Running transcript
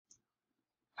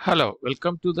Hello,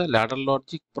 welcome to the ladder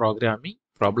logic programming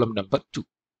problem number 2.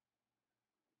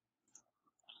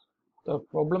 The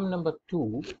problem number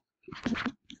 2,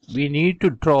 we need to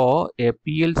draw a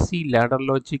PLC ladder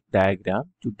logic diagram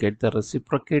to get the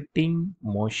reciprocating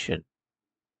motion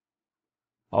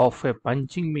of a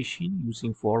punching machine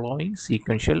using following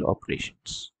sequential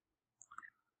operations.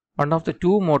 One of the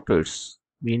two motors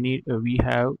we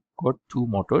have got two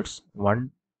motors,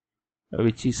 one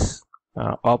which is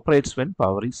operates when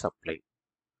power is supplied.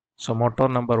 So motor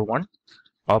number 1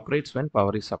 operates when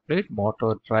power is supplied.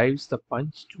 Motor drives the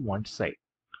punch to one side,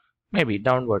 maybe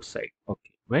downward side.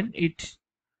 Okay. When it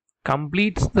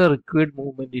completes the required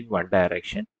movement in one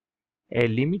direction, a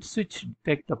limit switch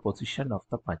detects the position of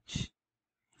the punch.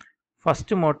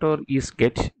 First motor is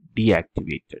get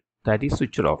deactivated, that is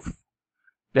switched off.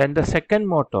 Then the second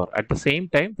motor, at the same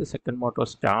time, the second motor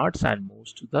starts and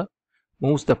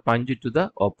moves the punch to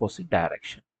the opposite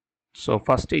direction. So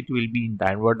first it will be in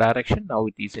downward direction, now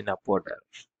it is in upward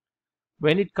direction.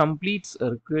 When it completes a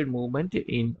required movement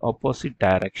in opposite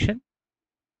direction,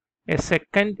 a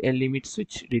second limit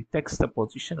switch detects the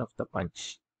position of the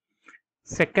punch.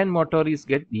 Second motor is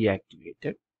get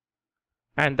deactivated,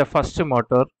 and the first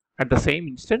motor, at the same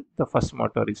instant, the first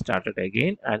motor is started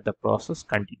again, and the process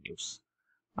continues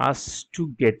as to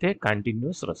get a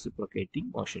continuous reciprocating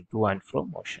motion, to and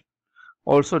from motion.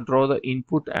 Also draw the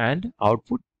input and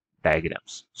output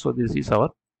diagrams. So this is our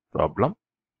problem.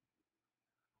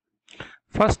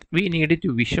 First, we needed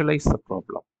to visualize the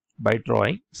problem by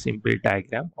drawing simple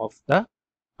diagram of the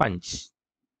punch,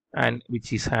 and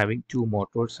which is having two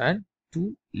motors and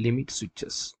two limit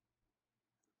switches.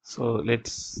 So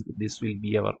this will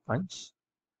be our punch,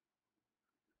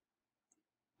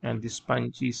 and this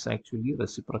punch is actually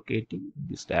reciprocating in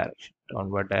this direction,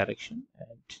 downward direction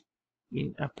and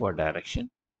in upward direction.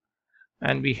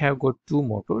 And we have got two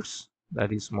motors,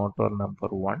 that is motor number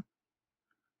 1,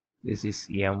 this is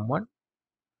M1,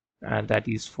 and that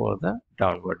is for the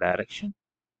downward direction,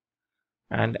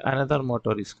 and another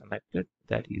motor is connected,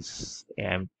 that is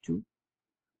M2,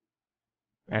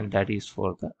 and that is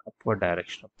for the upward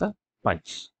direction of the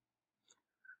punch.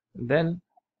 Then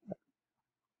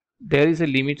there is a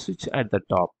limit switch at the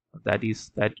top, that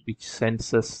is that which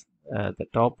senses the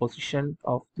top position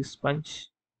of this punch.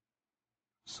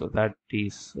 So that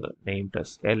is named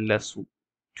as LS2,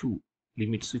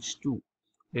 limit switch 2.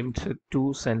 Limit switch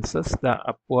 2 senses the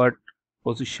upward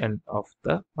position of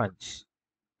the punch,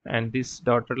 and this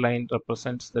dotted line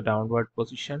represents the downward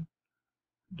position,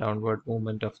 downward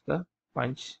movement of the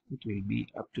punch. It will be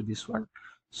up to this one.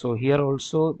 So here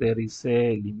also there is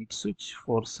a limit switch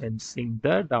for sensing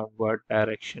the downward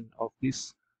direction of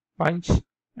this punch,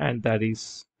 and that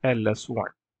is LS1.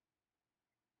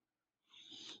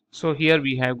 So here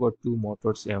we have got two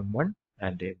motors M1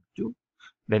 and M2,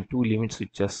 then two limit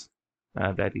switches,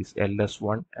 that is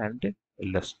LS1 and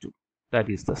LS2. That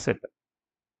is the setup.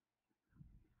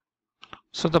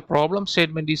 So the problem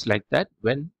statement is like that: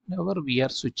 whenever we are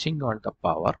switching on the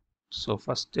power, so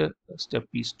first step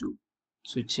is to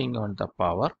switching on the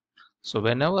power. So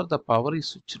whenever the power is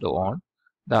switched on,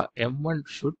 the M1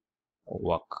 should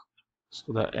work.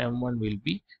 So the M1 will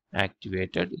be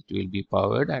activated, it will be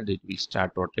powered, and it will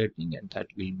start rotating, and that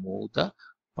will move the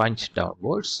punch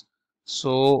downwards.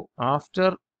 So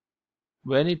after,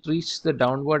 when it reaches the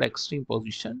downward extreme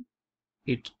position,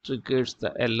 it triggers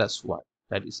the LS1,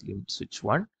 that is limit switch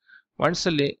 1. Once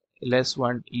the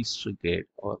LS1 is triggered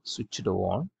or switched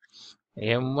on,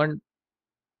 M1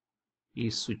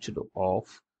 is switched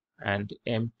off and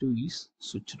M2 is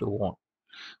switched on.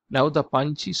 Now the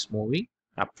punch is moving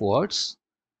upwards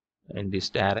in this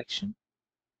direction.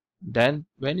 Then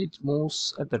when it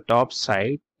moves at the top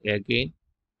side, again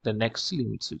the next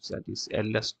limit switch, that is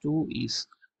LS2, is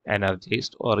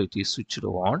energized or it is switched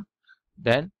on.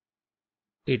 Then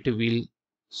it will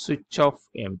switch off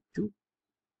M2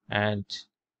 and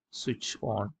switch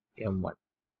on M1.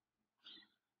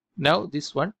 Now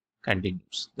this one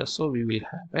continues. So we will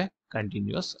have a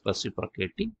continuous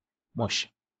reciprocating motion.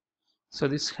 So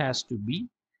this has to be,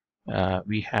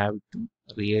 we have to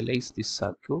realize this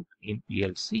circuit in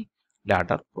PLC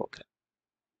ladder program.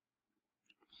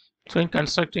 So in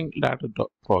constructing ladder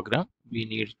program, we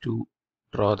need to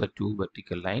draw the two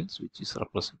vertical lines, which is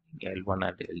representing L1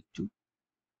 and L2.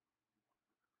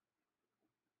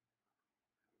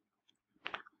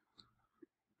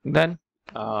 Then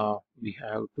we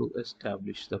have to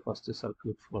establish the first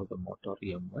circuit for the motor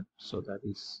M1. So that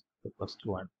is the first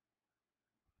one.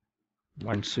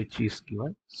 One switch is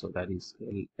given, so that is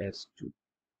LS2.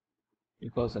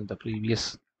 Because in the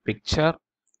previous picture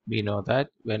we know that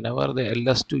whenever the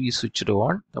LS2 is switched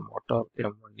on, the motor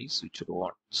M1 is switched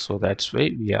on. So that's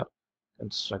why we are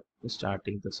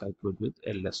starting the circuit with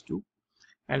LS2.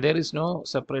 And there is no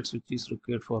separate switch is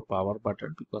required for power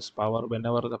button, because power,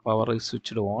 whenever the power is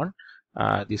switched on,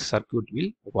 this circuit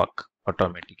will work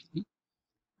automatically.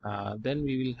 Then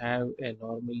we will have a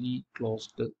normally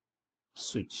closed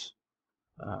switch,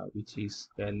 which is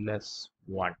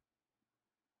LS1.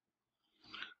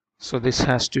 So this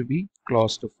has to be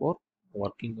closed for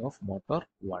working of motor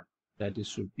 1. That is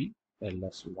should be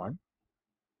LS1,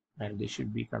 and this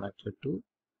should be connected to,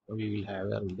 we will have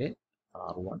a relay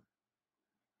R1.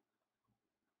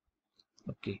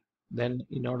 Okay, then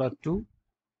in order to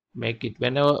make it,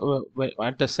 whenever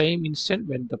at the same instant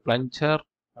when the plunger,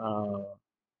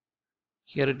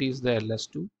 here it is the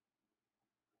LS2.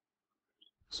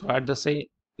 So at the same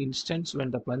instance when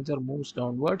the plunger moves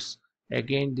downwards,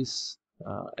 again this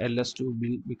LS2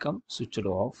 will become switched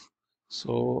off.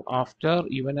 So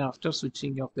even after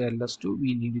switching off the LS2,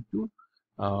 we need to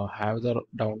have the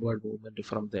downward movement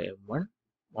from the M1.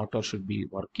 Motor should be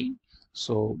working.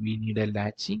 So we need a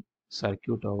latching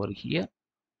circuit over here.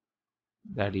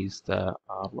 That is the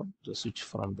R1, the switch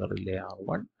from the relay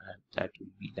R1, and that will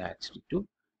be latched to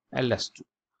LS2.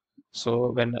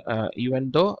 So when even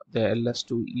though the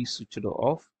LS2 is switched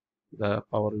off, the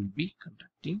power will be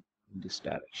conducting in this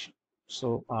direction.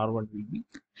 So R1 will be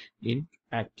in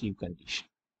active condition.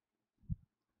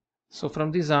 So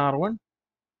from this R1,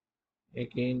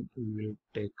 again we will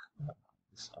take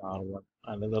this R1,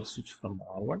 another switch from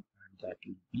R1, and that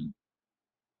will be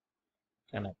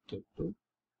connected to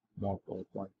motor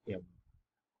 1M.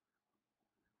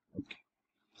 Okay.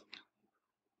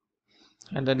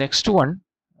 And the next one,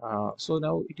 so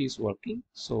now it is working.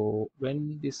 So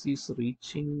when this is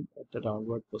reaching at the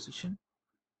downward position,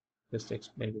 just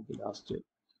explained in the last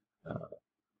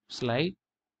slide,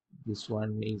 this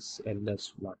one is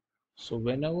LS1. So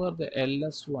whenever the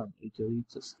LS1, it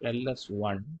reaches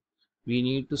LS1, we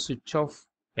need to switch off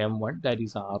M1, that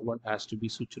is R1 has to be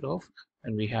switched off,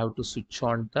 and we have to switch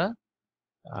on the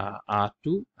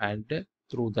R2, and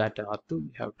through that R2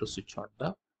 we have to switch on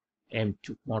the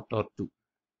M2, motor 2.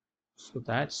 So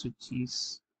that switch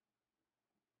is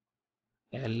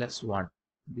LS1.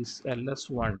 This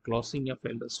LS1, closing of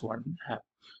LS1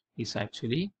 is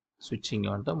actually switching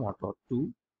on the motor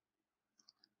 2,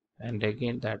 and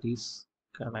again that is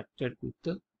connected with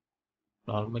the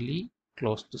normally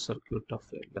closed circuit of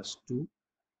LS2.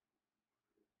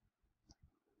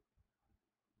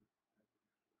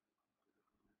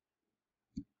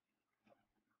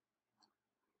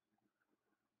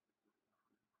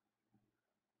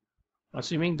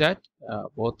 Assuming that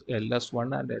both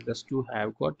LS1 and LS2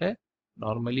 have got a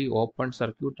normally open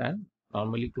circuit and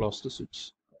normally closed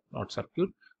switch, not circuit,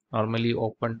 normally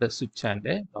opened switch and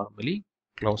a normally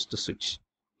closed switch.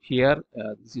 Here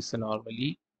this is a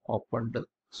normally opened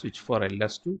switch for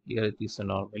LS2. Here it is a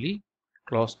normally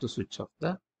closed switch of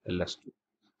the LS2.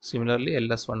 Similarly,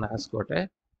 LS1 has got a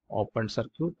open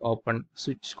circuit, open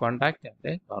switch contact,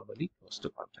 and a normally closed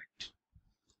contact.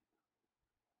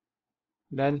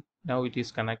 Then now it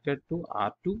is connected to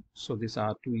R2. So this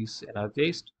R2 is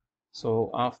energized. So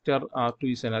after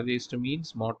R2 is energized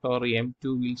means motor M2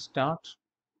 will start.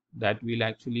 That will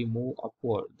actually move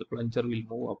upward. The plunger will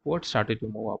move upward, started to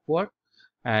move upward,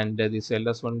 and this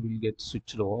LS1 will get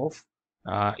switched off.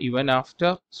 Even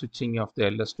after switching off the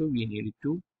LS2, we need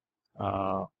to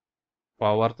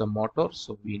power the motor.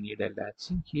 So we need a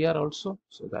latching here also.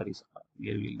 So that is,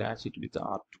 we will latch it with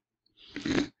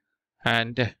R2.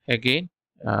 And again,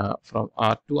 from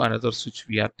R2 another switch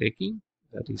we are taking,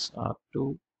 that is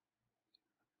R2,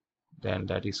 then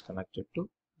that is connected to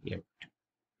M2.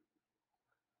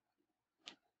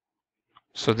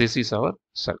 So this is our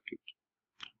circuit.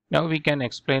 Now we can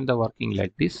explain the working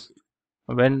like this.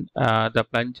 When the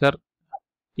plunger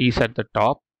is at the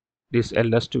top, this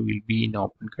LS2 will be in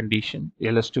open condition,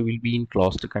 LS2 will be in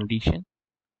closed condition.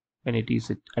 When it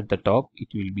is at the top, it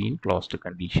will be in closed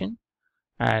condition,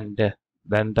 and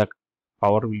then the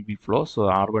power will be flow, so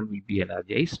R1 will be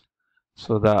energized.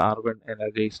 So the R1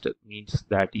 energized means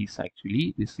that is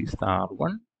actually, this is the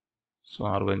R1. So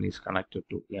R1 is connected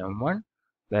to M1.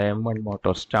 The M1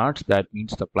 motor starts, that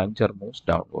means the plunger moves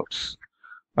downwards.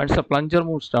 Once the plunger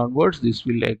moves downwards, this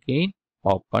will again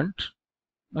open.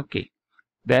 Okay.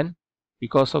 Then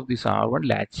because of this R1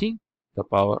 latching, the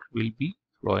power will be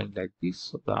flowing like this.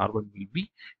 So the R1 will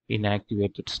be in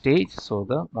activated stage. So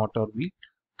the motor will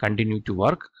continue to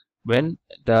work. When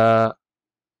the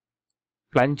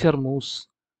plunger moves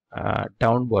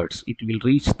downwards, it will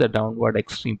reach the downward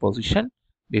extreme position.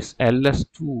 This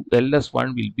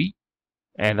LS1 will be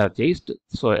energized.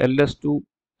 So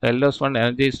LS1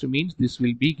 energized means this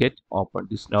will be get open.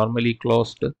 This normally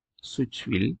closed switch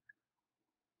will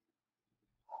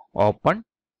open.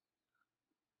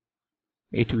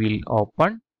 It will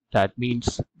open. That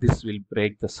means this will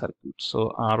break the circuit.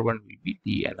 So R1 will be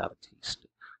de-energized.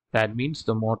 That means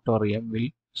the motor M will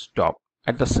stop.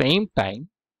 At the same time,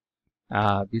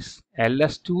 this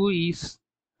LS2 is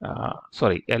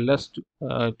LS2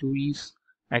 is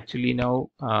actually now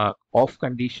off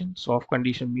condition. So off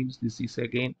condition means this is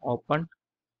again open.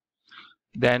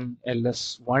 Then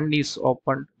LS1 is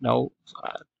opened now,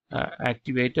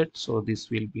 activated. So this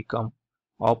will become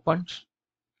open.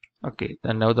 Okay,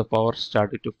 then now the power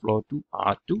started to flow to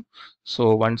R2.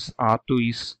 So once R2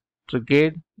 is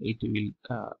triggered, it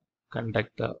will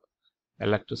conduct the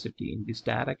electricity in this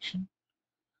direction.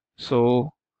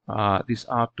 So this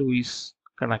R2 is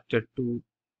connected to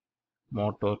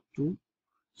motor 2.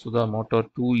 So the motor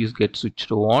 2 is get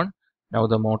switched on. Now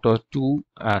the motor 2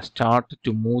 start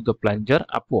to move the plunger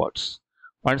upwards.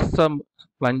 Once the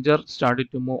plunger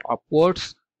started to move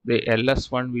upwards, the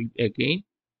LS1 will again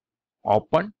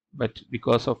open, but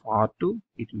because of R2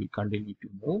 it will continue to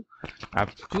move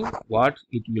up to what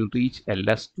it will reach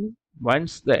LS2.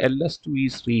 Once the LS2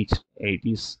 is reached, it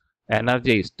is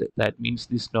energized. That means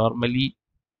this normally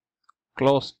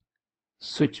closed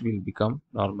switch will become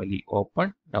normally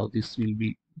open. Now this will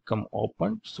become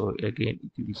open. So again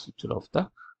it will switch off the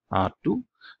R2.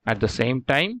 At the same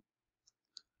time,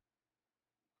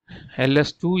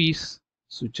 LS2 is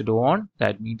switched on.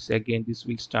 That means again this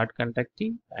will start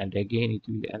conducting, and again it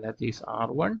will energize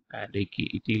R1, and it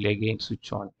will again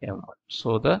switch on M1.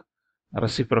 So the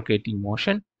reciprocating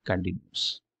motion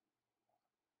continues.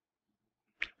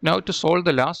 Now to solve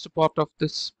the last part of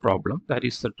this problem, that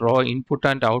is the draw input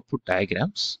and output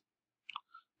diagrams.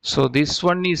 So this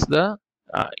one is the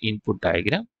input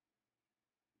diagram.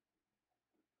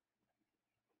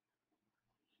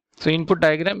 So input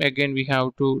diagram, again we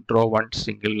have to draw one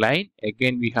single line.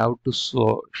 Again we have to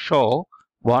show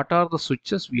what are the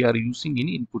switches we are using in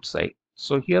input side.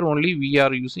 So here only we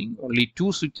are using only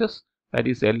two switches, that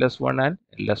is LS1 and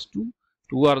LS2.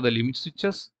 Two are the limit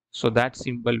switches. So that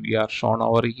symbol we are shown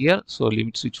over here. So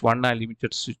limit switch 1 and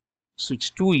limited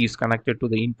switch 2 is connected to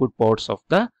the input ports of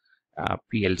the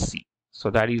PLC.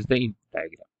 So that is the input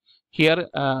diagram. Here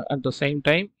at the same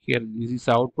time, here this is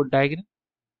the output diagram.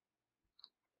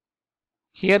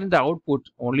 Here in the output,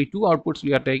 only two outputs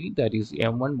we are taking, that is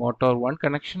M1 motor 1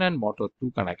 connection and motor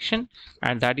 2 connection,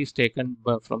 and that is taken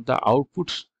from the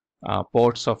output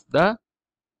ports of the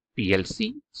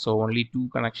PLC. So only two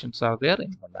connections are there,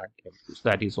 M1 and M2. So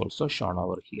that is also shown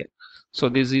over here. So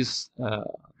this is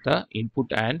the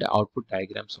input and output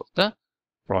diagrams of the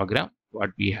program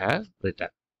what we have written.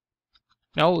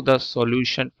 Now the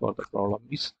solution for the problem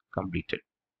is completed.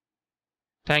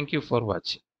 Thank you for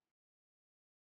watching.